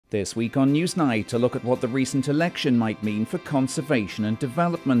This week on NewsNight, a look at what the recent election might mean for conservation and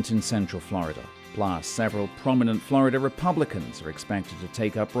development in Central Florida. Plus, several prominent Florida Republicans are expected to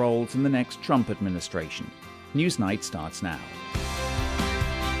take up roles in the next Trump administration. NewsNight starts now.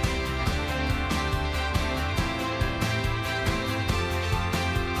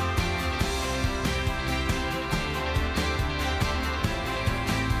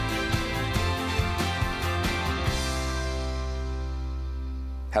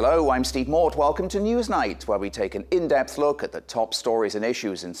 Hello, I'm Steve Mort. Welcome to NewsNight, where we take an in-depth look at the top stories and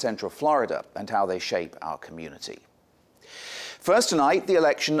issues in Central Florida and how they shape our community. First tonight, the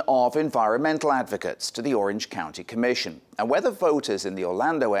election of environmental advocates to the Orange County Commission and whether voters in the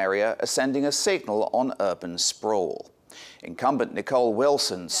Orlando area are sending a signal on urban sprawl. Incumbent Nicole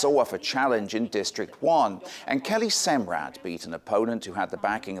Wilson saw off a challenge in District 1, and Kelly Semrad beat an opponent who had the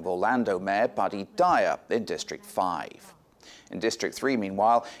backing of Orlando Mayor Buddy Dyer in District 5. In District 3,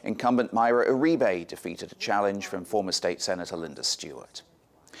 meanwhile, incumbent Myra Uribe defeated a challenge from former State Senator Linda Stewart.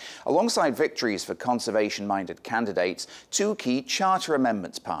 Alongside victories for conservation-minded candidates, two key charter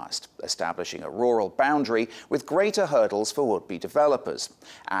amendments passed, establishing a rural boundary with greater hurdles for would-be developers,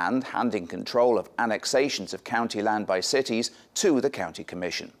 and handing control of annexations of county land by cities to the County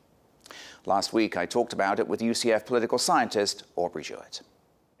Commission. Last week, I talked about it with UCF political scientist Aubrey Jewett.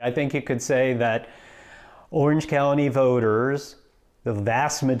 I think you could say that Orange County voters, the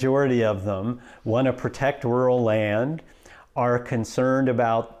vast majority of them, want to protect rural land, are concerned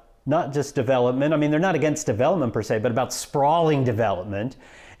about not just development. I mean, they're not against development per se, but about sprawling development.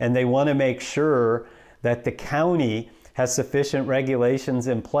 And they want to make sure that the county has sufficient regulations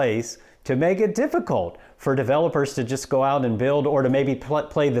in place to make it difficult for developers to just go out and build, or to maybe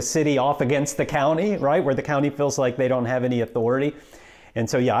play the city off against the county, right? Where the county feels like they don't have any authority. And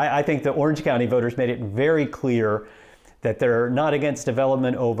so, yeah, I think the Orange County voters made it very clear that they're not against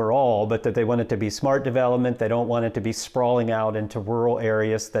development overall, but that they want it to be smart development. They don't want it to be sprawling out into rural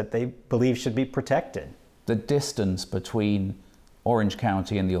areas that they believe should be protected. The distance between Orange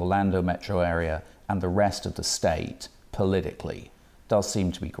County and the Orlando metro area and the rest of the state politically does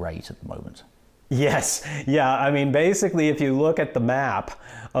seem to be great at the moment. Yes, yeah, I mean, basically, if you look at the map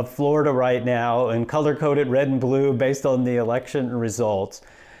of Florida right now and color-coded red and blue based on the election results,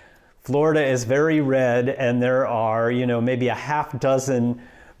 Florida is very red, and there are, maybe a half dozen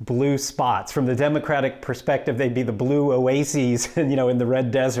blue spots. From the Democratic perspective, they'd be the blue oases, in the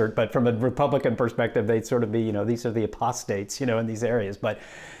red desert, but from a Republican perspective, they'd sort of be, these are the apostates, in these areas. But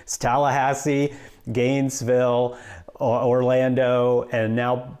it's Tallahassee, Gainesville, Orlando, and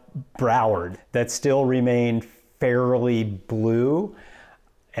now Broward that still remain fairly blue,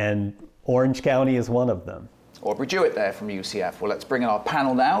 and Orange County is one of them. Aubrey Jewett there from UCF. Well, let's bring in our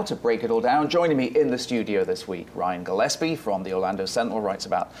panel now to break it all down. Joining me in the studio this week, Ryan Gillespie from the Orlando Sentinel, writes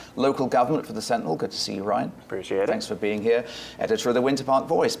about local government for the Sentinel. Good to see you, Ryan. Appreciate it. Thanks for being here. Editor of the Winter Park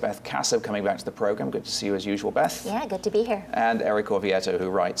Voice, Beth Casso, coming back to the program. Good to see you as usual, Beth. Yeah, good to be here. And Eric Orvieto, who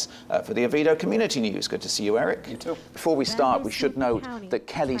writes for the Oviedo Community News. Good to see you, Eric. You too. Before we start, we should note that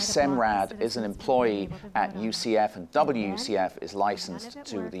Kelly Semrad is an employee at UCF, and WUCF is licensed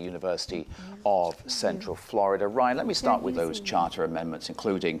to the University of Central Florida. Ryan, let me start with those charter amendments,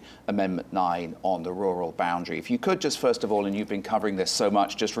 including Amendment 9 on the rural boundary. If you could just, first of all, and you've been covering this so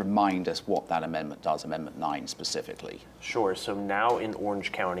much, just remind us what that amendment does, Amendment 9 specifically. Sure. So now in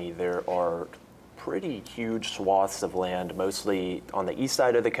Orange County, there are pretty huge swaths of land, mostly on the east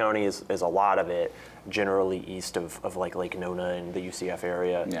side of the county is a lot of it, generally east of like Lake Nona in the UCF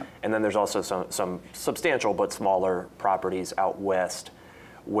area. Yeah. And then there's also some substantial but smaller properties out west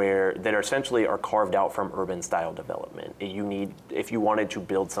that are essentially carved out from urban style development. If you wanted to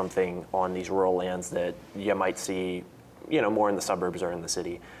build something on these rural lands that you might see, more in the suburbs or in the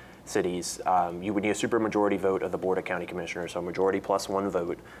cities, you would need a supermajority vote of the Board of County Commissioners, so majority plus one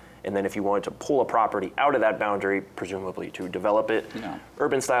vote. And then if you wanted to pull a property out of that boundary, presumably to develop it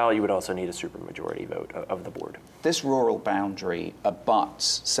urban style, you would also need a supermajority vote of the board. This rural boundary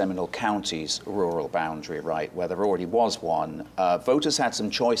abuts Seminole County's rural boundary, right, where there already was one. Voters had some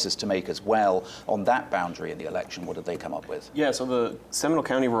choices to make as well on that boundary in the election. What did they come up with? Yeah, so the Seminole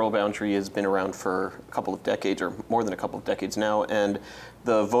County rural boundary has been around for a couple of decades, or more than a couple of decades now, and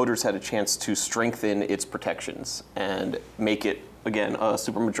the voters had a chance to strengthen its protections and make it, again, a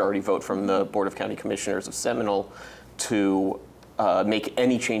supermajority vote from the Board of County Commissioners of Seminole to make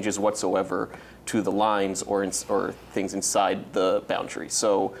any changes whatsoever to the lines or things inside the boundary.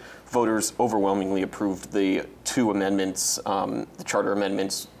 So voters overwhelmingly approved the two amendments, the charter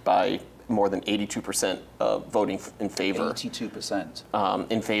amendments, by more than 82% voting in favor.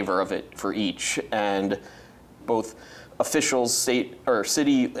 82%. In favor of it for each. And both officials, state or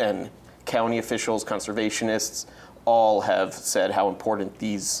city and county officials, conservationists, all have said how important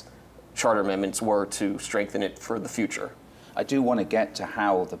these charter amendments were to strengthen it for the future. I do want to get to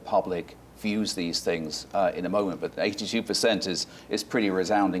how the public views these things in a moment, but 82% is pretty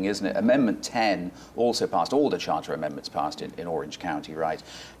resounding, isn't it? Amendment 10 also passed, all the charter amendments passed in Orange County, right?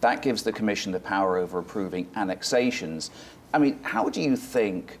 That gives the Commission the power over approving annexations. I mean, how do you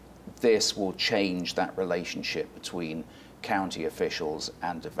think this will change that relationship between county officials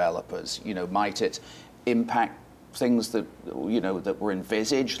and developers? You know, might it impact things that, you know, that were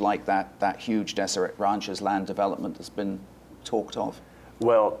envisaged, like that huge Deseret Ranches land development that's been talked of?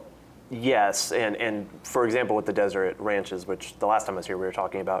 Well, yes, and for example, with the Deseret Ranches, which the last time I was here we were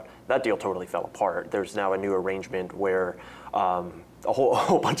talking about, that deal totally fell apart. There's now a new arrangement where a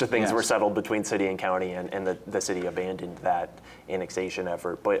whole bunch of things were settled between city and county, and the city abandoned that annexation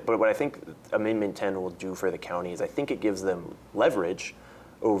effort. But what I think Amendment 10 will do for the county is I think it gives them leverage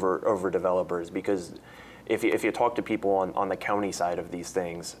over developers, because if you talk to people on the county side of these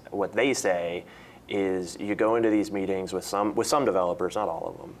things, what they say is you go into these meetings with some developers, not all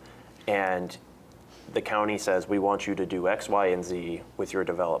of them, and the county says, we want you to do X, Y, and Z with your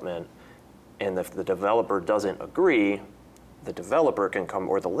development. And if the developer doesn't agree, the developer can come,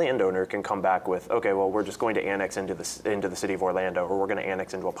 or the landowner can come back with, okay, well, we're just going to annex into the city of Orlando, or we're going to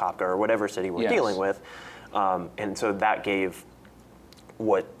annex into Apopka, or whatever city we're dealing with. And so that gave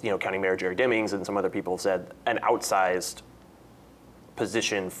what, you know, County Mayor Jerry Dimmings and some other people said, an outsized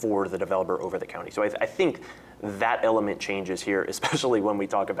position for the developer over the county. So I think that element changes here, especially when we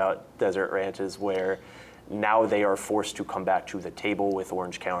talk about Deseret Ranches, where now they are forced to come back to the table with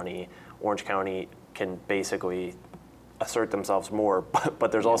Orange County. Orange County can basically assert themselves more,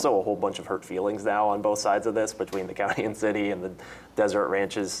 but there's also a whole bunch of hurt feelings now on both sides of this, between the county and city and the Deseret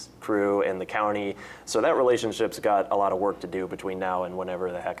Ranches crew and the county. So that relationship's got a lot of work to do between now and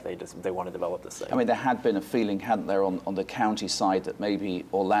whenever the heck they want to develop this thing. I mean, there had been a feeling, hadn't there, on the county side, that maybe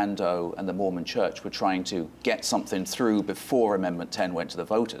Orlando and the Mormon Church were trying to get something through before Amendment 10 went to the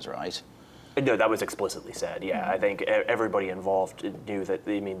voters, right? No, that was explicitly said, yeah. I think everybody involved knew that,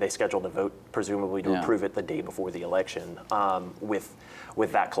 I mean, they scheduled a vote, presumably to approve it the day before the election, with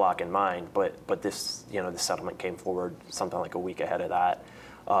that clock in mind. But this, you know, the settlement came forward something like a week ahead of that.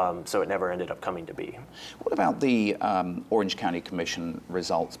 So it never ended up coming to be. What about the Orange County Commission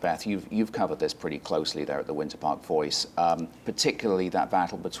results, Beth? You've covered this pretty closely there at the Winter Park Voice, particularly that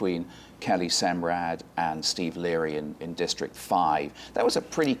battle between Kelly Semrad and Steve Leary in District 5. That was a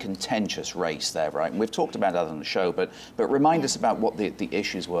pretty contentious race there, right? And we've talked about that on the show, but remind us about what the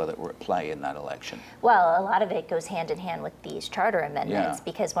issues were that were at play in that election. Well, a lot of it goes hand in hand with these charter amendments,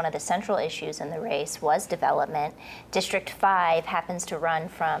 because one of the central issues in the race was development. District 5 happens to run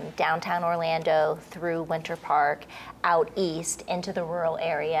from downtown Orlando through Winter Park out east into the rural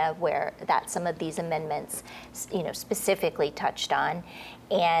area where some of these amendments, you know, specifically touched on.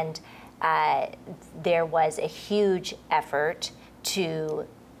 And there was a huge effort to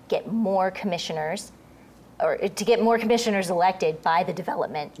get more commissioners, or to get more commissioners elected by the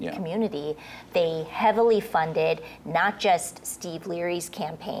development community. They heavily funded not just Steve Leary's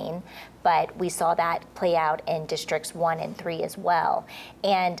campaign, but we saw that play out in Districts 1 and 3 as well.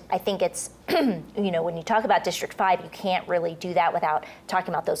 And I think it's, you know, when you talk about District 5, you can't really do that without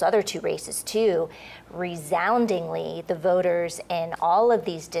talking about those other two races too. Resoundingly, the voters in all of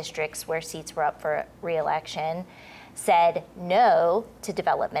these districts where seats were up for re-election said no to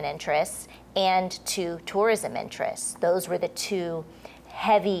development interests and to tourism interests. Those were the two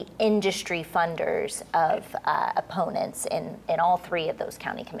heavy industry funders of opponents in all three of those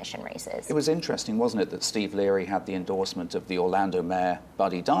county commission races. It was interesting, wasn't it, that Steve Leary had the endorsement of the Orlando Mayor,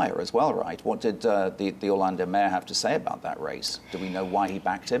 Buddy Dyer, as well, right? What did the Orlando Mayor have to say about that race? Do we know why he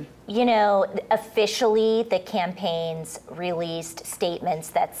backed him? You know, officially the campaigns released statements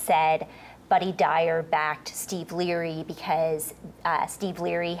that said Buddy Dyer backed Steve Leary because Steve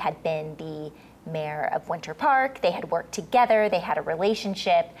Leary had been the mayor of Winter Park. They had worked together, they had a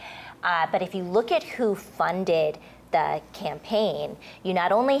relationship. But if you look at who funded the campaign, you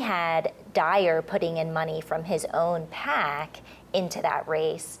not only had Dyer putting in money from his own PAC into that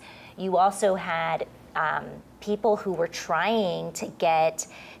race, you also had people who were trying to get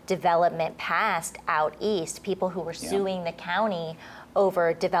development passed out east, people who were suing the county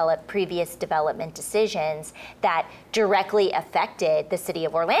over previous development decisions that directly affected the city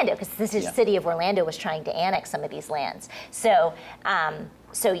of Orlando, because the city of Orlando was trying to annex some of these lands. So,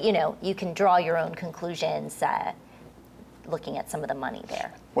 so you know, you can draw your own conclusions looking at some of the money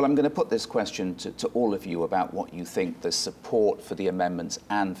there. Well, I'm going to put this question to all of you about what you think the support for the amendments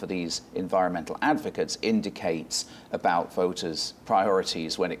and for these environmental advocates indicates about voters'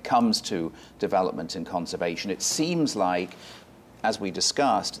 priorities when it comes to development and conservation. It seems like, as we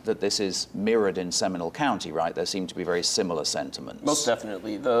discussed, that this is mirrored in Seminole County, right? There seem to be very similar sentiments. Most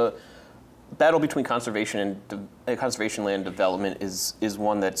definitely. The battle between conservation and conservation land development is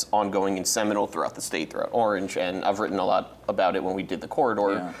one that's ongoing in Seminole, throughout the state, throughout Orange, and I've written a lot about it when we did the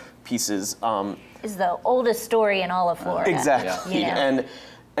corridor pieces. Is the oldest story in all of Florida. Exactly. Yeah.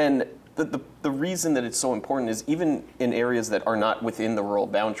 And the reason that it's so important is even in areas that are not within the rural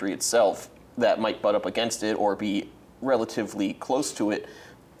boundary itself that might butt up against it or be relatively close to it,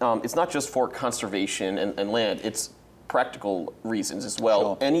 it's not just for conservation and land, it's practical reasons as well.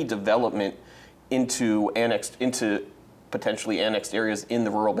 Sure. Any development into potentially annexed areas in the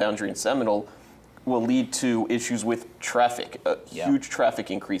rural boundary in Seminole will lead to issues with traffic, huge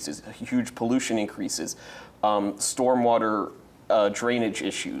traffic increases, huge pollution increases, stormwater drainage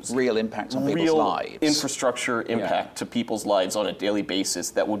issues. Real impact on people's lives. Infrastructure impact to people's lives on a daily basis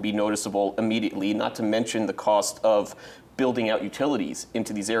that would be noticeable immediately, not to mention the cost of building out utilities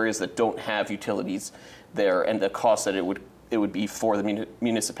into these areas that don't have utilities there, and the cost that it would be for the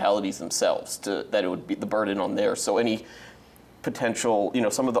municipalities themselves, that it would be the burden on there. So any potential,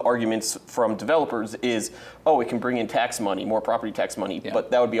 some of the arguments from developers is, it can bring in tax money, more property tax money,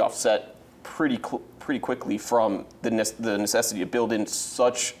 but that would be offset pretty quickly from the necessity to build in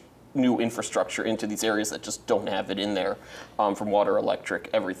such new infrastructure into these areas that just don't have it in there, from water, electric,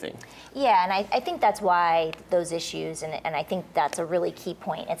 everything. Yeah, and I think that's why those issues, and I think that's a really key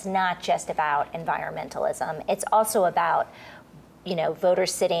point. It's not just about environmentalism. It's also about,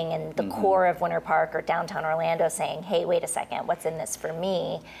 voters sitting in the core of Winter Park or downtown Orlando saying, hey, wait a second, what's in this for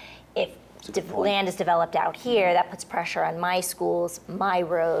me? If land is developed out here, that puts pressure on my schools, my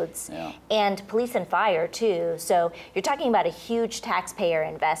roads, and police and fire too. So you're talking about a huge taxpayer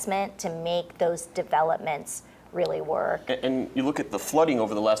investment to make those developments really work. And you look at the flooding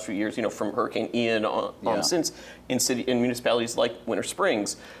over the last few years, from Hurricane Ian on since in municipalities like Winter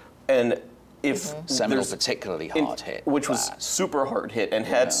Springs, and if Seminole particularly hard hit, which was super hard hit and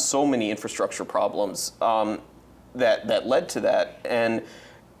had so many infrastructure problems that led to that. And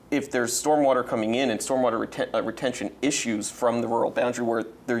if there's stormwater coming in and stormwater retention issues from the rural boundary where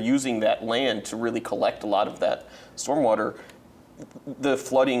they're using that land to really collect a lot of that stormwater,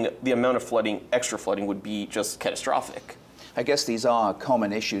 the amount of flooding, extra flooding, would be just catastrophic. I guess these are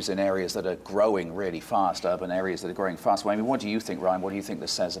common issues in areas that are growing really fast, urban areas that are growing fast. Well, I mean, what do you think, Ryan? What do you think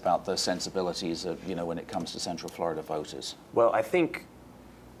this says about the sensibilities of, when it comes to Central Florida voters? Well, I think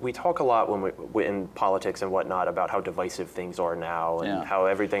we talk a lot when we in politics and whatnot about how divisive things are now and how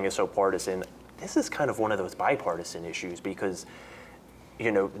everything is so partisan. This is kind of one of those bipartisan issues because,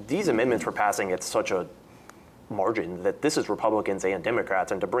 these amendments were passing at such a margin that this is Republicans and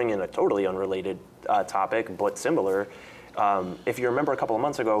Democrats. And to bring in a totally unrelated topic, but similar, if you remember a couple of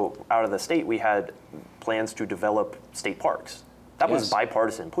months ago, out of the state, we had plans to develop state parks. That was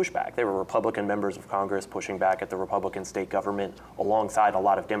bipartisan pushback. There were Republican members of Congress pushing back at the Republican state government alongside a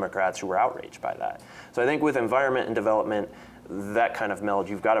lot of Democrats who were outraged by that. So I think with environment and development, that kind of meld,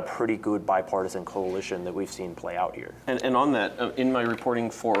 you've got a pretty good bipartisan coalition that we've seen play out here. And on that, in my reporting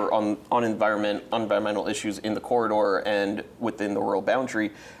on environmental issues in the corridor and within the rural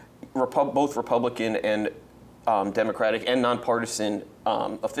boundary, both Republican and Democratic and nonpartisan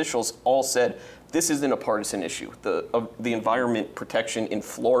officials all said this isn't a partisan issue. The environment protection in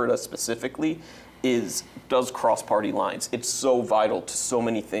Florida specifically does cross party lines. It's so vital to so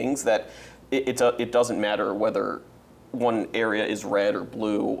many things that it doesn't matter whether one area is red or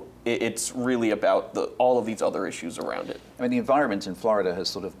blue. It's really about all of these other issues around it. I mean, the environment in Florida has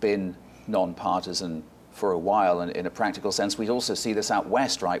sort of been nonpartisan for a while, and in a practical sense, we also see this out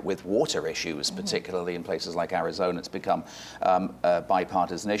west, right, with water issues, particularly in places like Arizona. It's become a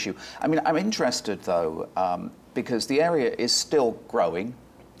bipartisan issue. I mean, I'm interested, though, because the area is still growing,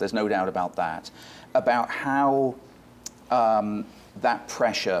 there's no doubt about that, about how that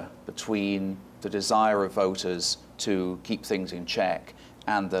pressure between the desire of voters to keep things in check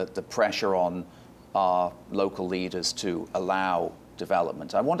and the pressure on our local leaders to allow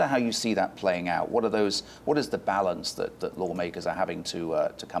development. I wonder how you see that playing out. What is the balance that lawmakers are having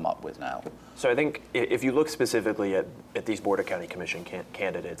to come up with now? So I think if you look specifically at these Board of County Commission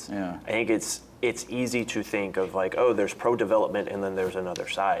candidates, I think it's easy to think of like, oh, there's pro-development and then there's another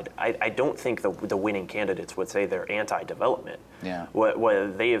side. I don't think the winning candidates would say they're anti-development.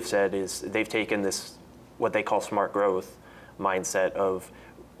 What they have said is they've taken this, what they call smart growth mindset of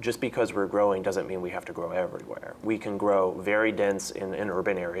just because we're growing doesn't mean we have to grow everywhere. We can grow very dense in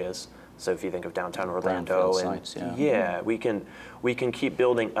urban areas. So if you think of downtown Orlando, and sites, we can keep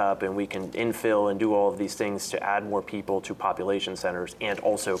building up, and we can infill and do all of these things to add more people to population centers, and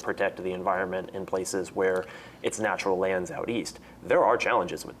also protect the environment in places where it's natural lands out east. There are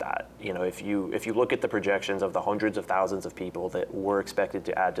challenges with that. You know, if you look at the projections of the hundreds of thousands of people that we're expected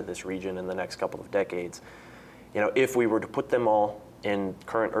to add to this region in the next couple of decades, you know, if we were to put them all in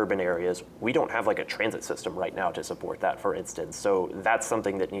current urban areas, we don't have like a transit system right now to support that, for instance. So that's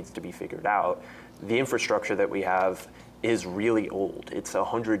something that needs to be figured out. The infrastructure that we have is really old. It's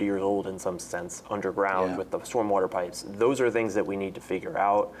 100 years old in some sense, underground with the stormwater pipes. Those are things that we need to figure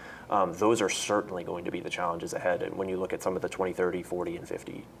out. Those are certainly going to be the challenges ahead, and when you look at some of the 2030, 40, and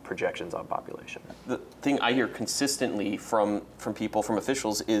 50 projections on population. The thing I hear consistently from people, from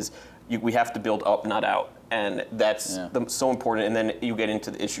officials, is we have to build up, not out. And that's so important. And then you get into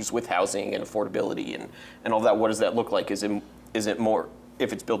the issues with housing and affordability and all that. What does that look like? Is it more,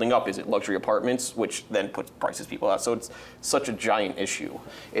 if it's building up, is it luxury apartments, which then puts prices people out? So it's such a giant issue.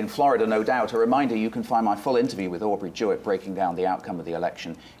 In Florida, no doubt. A reminder, you can find my full interview with Aubrey Jewett breaking down the outcome of the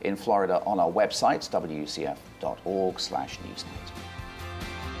election in Florida on our website, wucf.org/newsnight.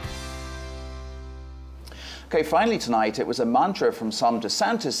 Okay, finally tonight, it was a mantra from some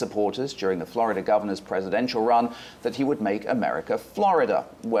DeSantis supporters during the Florida governor's presidential run that he would make America Florida.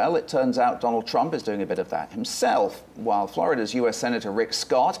 Well, it turns out Donald Trump is doing a bit of that himself. While Florida's U.S. Senator Rick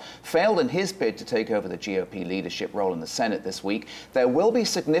Scott failed in his bid to take over the GOP leadership role in the Senate this week, there will be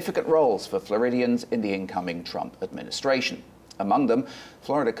significant roles for Floridians in the incoming Trump administration. Among them,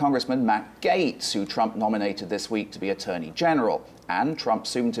 Florida Congressman Matt Gaetz, who Trump nominated this week to be Attorney General, and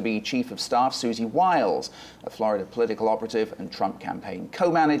Trump's soon-to-be Chief of Staff Susie Wiles, a Florida political operative and Trump campaign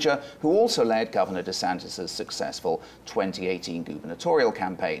co-manager, who also led Governor DeSantis' successful 2018 gubernatorial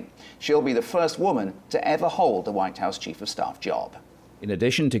campaign. She'll be the first woman to ever hold the White House Chief of Staff job. In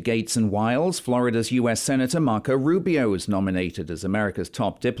addition to Gaetz and Wiles, Florida's U.S. Senator Marco Rubio is nominated as America's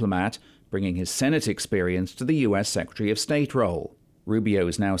top diplomat, bringing his Senate experience to the U.S. Secretary of State role. Rubio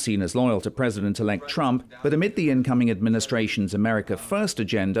is now seen as loyal to President-elect Trump, but amid the incoming administration's America First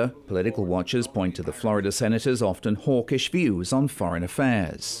agenda, political watchers point to the Florida senator's often hawkish views on foreign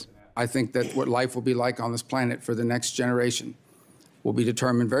affairs. I think that what life will be like on this planet for the next generation will be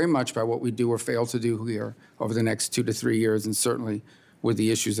determined very much by what we do or fail to do here over the next 2 to 3 years, and certainly with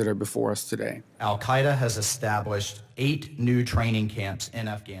the issues that are before us today. Al-Qaeda has established 8 new training camps in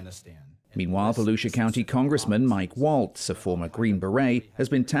Afghanistan. Meanwhile, Volusia County Congressman Mike Waltz, a former Green Beret, has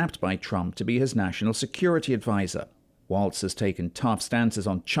been tapped by Trump to be his national security advisor. Waltz has taken tough stances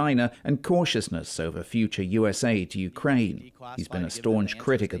on China and cautiousness over future U.S. aid to Ukraine. He's been a staunch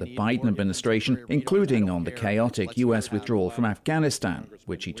critic of the Biden administration, including on the chaotic U.S. withdrawal from Afghanistan,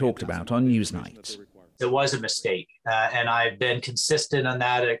 which he talked about on NewsNight. It was a mistake, and I've been consistent on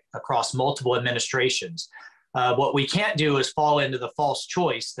that across multiple administrations. What we can't do is fall into the false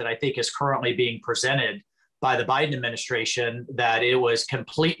choice that I think is currently being presented by the Biden administration, that it was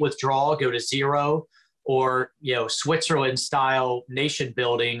complete withdrawal, go to zero, or Switzerland-style nation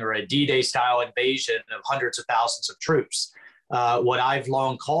building or a D-Day style invasion of hundreds of thousands of troops. What I've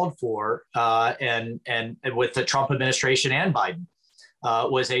long called for, and with the Trump administration and Biden,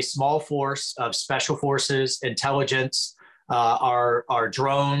 was a small force of special forces, intelligence, our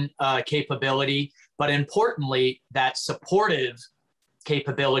drone capability, but importantly, that supportive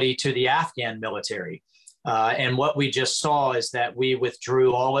capability to the Afghan military. And what we just saw is that we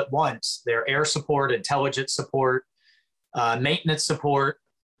withdrew all at once their air support, intelligence support, maintenance support,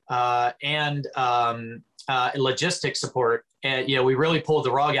 and logistics support. And we really pulled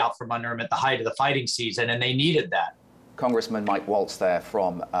the rug out from under them at the height of the fighting season, and they needed that. Congressman Mike Waltz there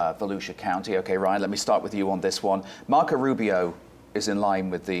from Volusia County. Okay, Ryan, let me start with you on this one. Marco Rubio is in line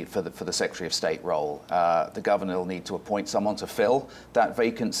with for the Secretary of State role. The governor will need to appoint someone to fill that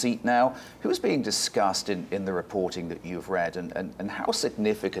vacant seat now. Who's being discussed in the reporting that you've read, and how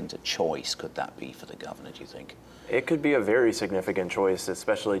significant a choice could that be for the governor, do you think? It could be a very significant choice,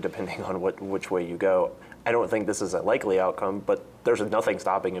 especially depending on which way you go. I don't think this is a likely outcome, but there's nothing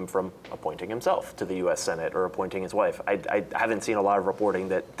stopping him from appointing himself to the U.S. Senate or appointing his wife. I haven't seen a lot of reporting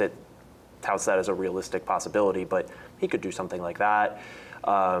that touts that as a realistic possibility, but he could do something like that.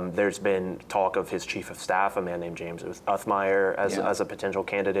 There's been talk of his chief of staff, a man named James Uthmeyer, as a potential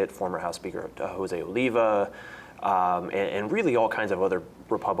candidate, former House Speaker Jose Oliva, and really all kinds of other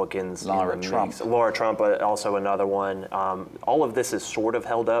Republicans. Laura Trump, also another one. All of this is sort of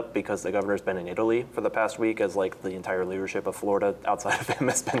held up because the governor's been in Italy for the past week, as like the entire leadership of Florida outside of him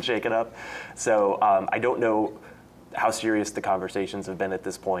has been shaken up. So I don't know how serious the conversations have been at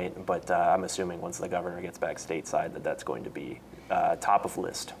this point, but I'm assuming once the governor gets back stateside that that's going to be top of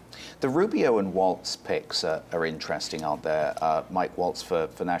list. The Rubio and Waltz picks are interesting, aren't there? Mike Waltz for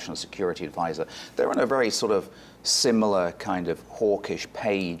National Security Advisor. They're on a very sort of similar kind of hawkish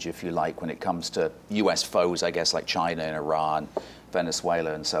page, if you like, when it comes to U.S. foes, I guess, like China and Iran,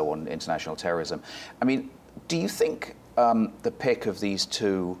 Venezuela and so on, international terrorism. I mean, do you think the pick of these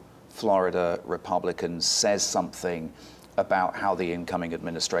two Florida Republicans says something about how the incoming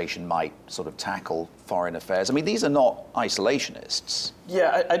administration might sort of tackle foreign affairs? I mean, these are not isolationists.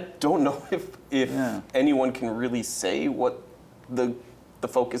 Yeah, I don't know if anyone can really say what the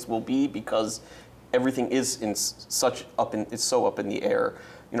focus will be, because everything is it's so up in the air.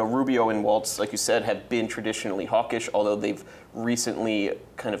 You know, Rubio and Waltz, like you said, have been traditionally hawkish, although they've recently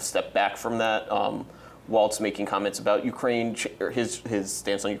kind of stepped back from that. Waltz making comments about Ukraine, or his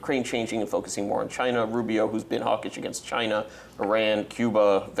stance on Ukraine changing and focusing more on China. Rubio, who's been hawkish against China, Iran,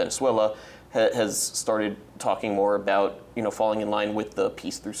 Cuba, Venezuela, has started talking more about, you know, falling in line with the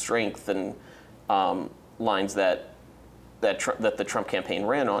peace through strength and lines that the Trump campaign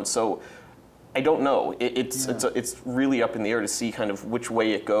ran on. So I don't know. It's really up in the air to see kind of which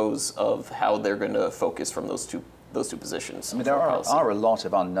way it goes of how they're going to focus from those two positions. I mean, there are a lot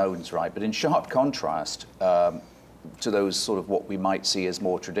of unknowns, right? But in sharp contrast to those sort of what we might see as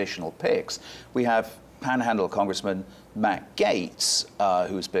more traditional picks, we have Panhandle Congressman Matt Gaetz,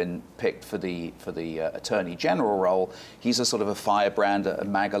 who's been picked for the Attorney General role. He's a sort of a firebrand, a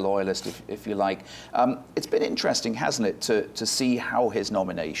MAGA loyalist, if you like. It's been interesting, hasn't it, to see how his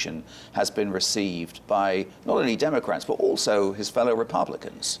nomination has been received by not only Democrats, but also his fellow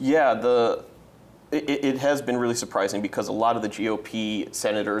Republicans. Yeah, it has been really surprising, because a lot of the GOP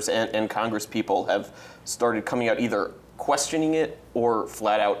senators and Congress people have started coming out either questioning it or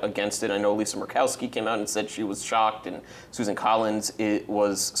flat out against it. I know Lisa Murkowski came out and said she was shocked, and Susan Collins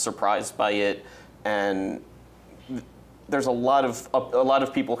was surprised by it. And there's a lot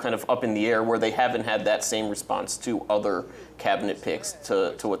of people kind of up in the air, where they haven't had that same response to other cabinet picks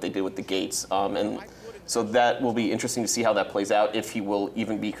to what they did with the Gaetz. And so that will be interesting to see how that plays out, if he will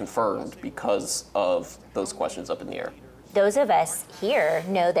even be confirmed because of those questions up in the air. Those of us here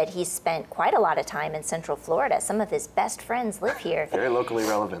know that he's spent quite a lot of time in Central Florida. Some of his best friends live here. Very locally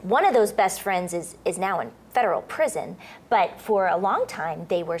relevant. One of those best friends is now in federal prison, but for a long time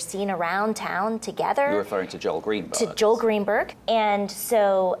they were seen around town together. You're referring to Joel Greenberg. To Joel Greenberg. And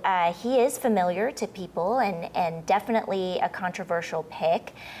so he is familiar to people, and definitely a controversial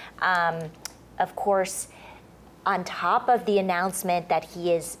pick. Of course, on top of the announcement that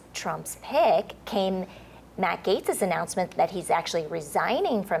he is Trump's pick came Matt Gaetz' announcement that he's actually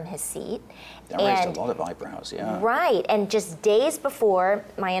resigning from his seat. That raised a lot of eyebrows, yeah. Right, and just days before,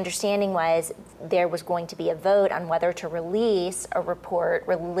 my understanding was there was going to be a vote on whether to release a report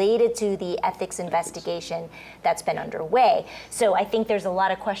related to the ethics investigation that's been underway. So I think there's a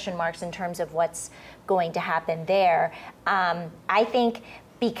lot of question marks in terms of what's going to happen there. I think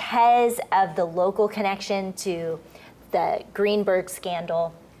because of the local connection to the Greenberg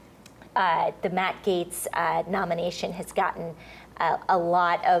scandal, the Matt Gaetz nomination has gotten a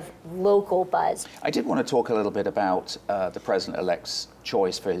lot of local buzz. I did want to talk a little bit about the President-elect's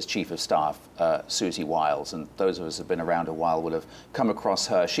choice for his Chief of Staff, Susie Wiles, and those of us who have been around a while will have come across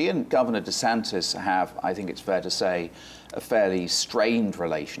her. She and Governor DeSantis have, I think it's fair to say, a fairly strained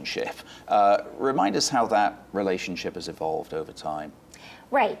relationship. Remind us how that relationship has evolved over time.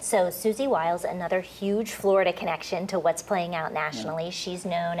 Right, so Susie Wiles, another huge Florida connection to what's playing out nationally. Yeah. She's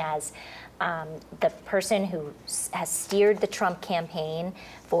known as the person who has steered the Trump campaign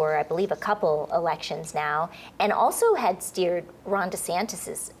for, I believe, a couple elections now, and also had steered Ron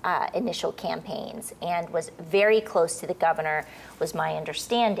DeSantis' initial campaigns, and was very close to the governor, was my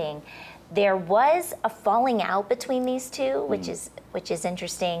understanding. There was a falling out between these two, which is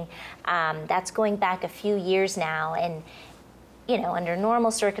interesting. That's going back a few years now, and you know, under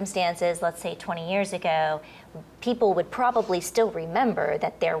normal circumstances, let's say 20 years ago, people would probably still remember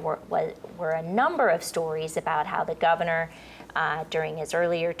that there were a number of stories about how the governor, during his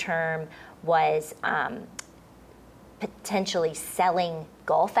earlier term, was potentially selling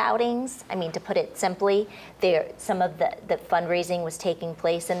golf outings. I mean, to put it simply, some of the fundraising was taking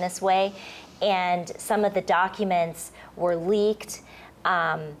place in this way, and some of the documents were leaked.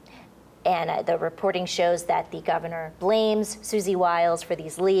 And the reporting shows that the governor blames Susie Wiles for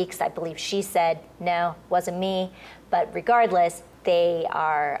these leaks. I believe she said, no, wasn't me. But regardless, they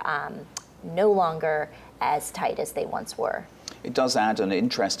are no longer as tight as they once were. It does add an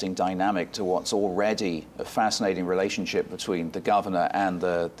interesting dynamic to what's already a fascinating relationship between the governor and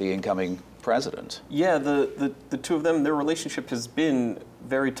the incoming president. Yeah, the two of them, their relationship has been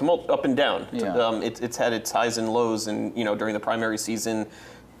very up and down. Yeah. It's had its highs and lows, and during the primary season,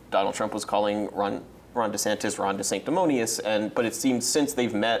 Donald Trump was calling Ron DeSantis Ron DeSanctimonious, but it seems since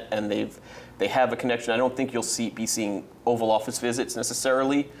they've met and they have a connection. I don't think you'll be seeing Oval Office visits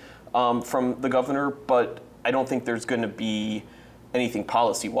necessarily from the governor, but I don't think there's going to be anything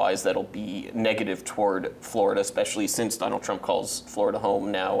policy-wise that'll be negative toward Florida, especially since Donald Trump calls Florida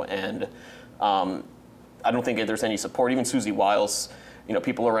home now. And I don't think there's any support. Even Susie Wiles,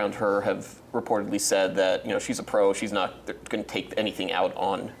 people around her have reportedly said that she's a pro. She's not going to take anything out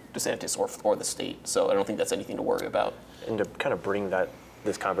on DeSantis or the state. So I don't think that's anything to worry about. And to kind of bring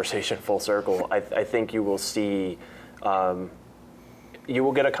this conversation full circle, I think you will see. You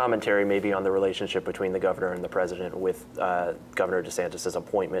will get a commentary maybe on the relationship between the governor and the president with Governor DeSantis'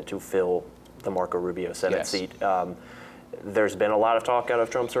 appointment to fill the Marco Rubio Senate seat. There's been a lot of talk out of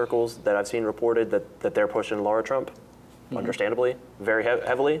Trump circles that I've seen reported that they're pushing Laura Trump, understandably, very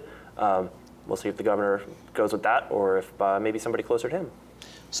heavily. We'll see if the governor goes with that or if maybe somebody closer to him.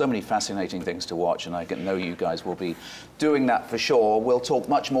 So many fascinating things to watch, and I know you guys will be doing that for sure. We'll talk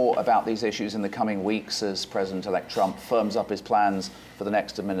much more about these issues in the coming weeks as President-elect Trump firms up his plans for the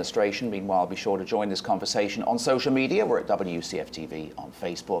next administration. Meanwhile, be sure to join this conversation on social media. We're at WUCF TV on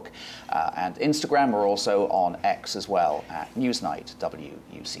Facebook and Instagram. We're also on X as well at NewsNight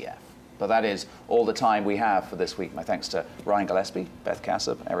WUCF. But that is all the time we have for this week. My thanks to Ryan Gillespie, Beth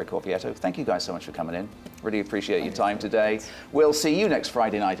Cassup, Eric Orvieto. Thank you guys so much for coming in. Really appreciate your time today. We'll see you next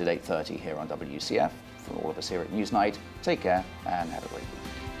Friday night at 8:30 here on WUCF. From all of us here at NewsNight, take care and have a great week.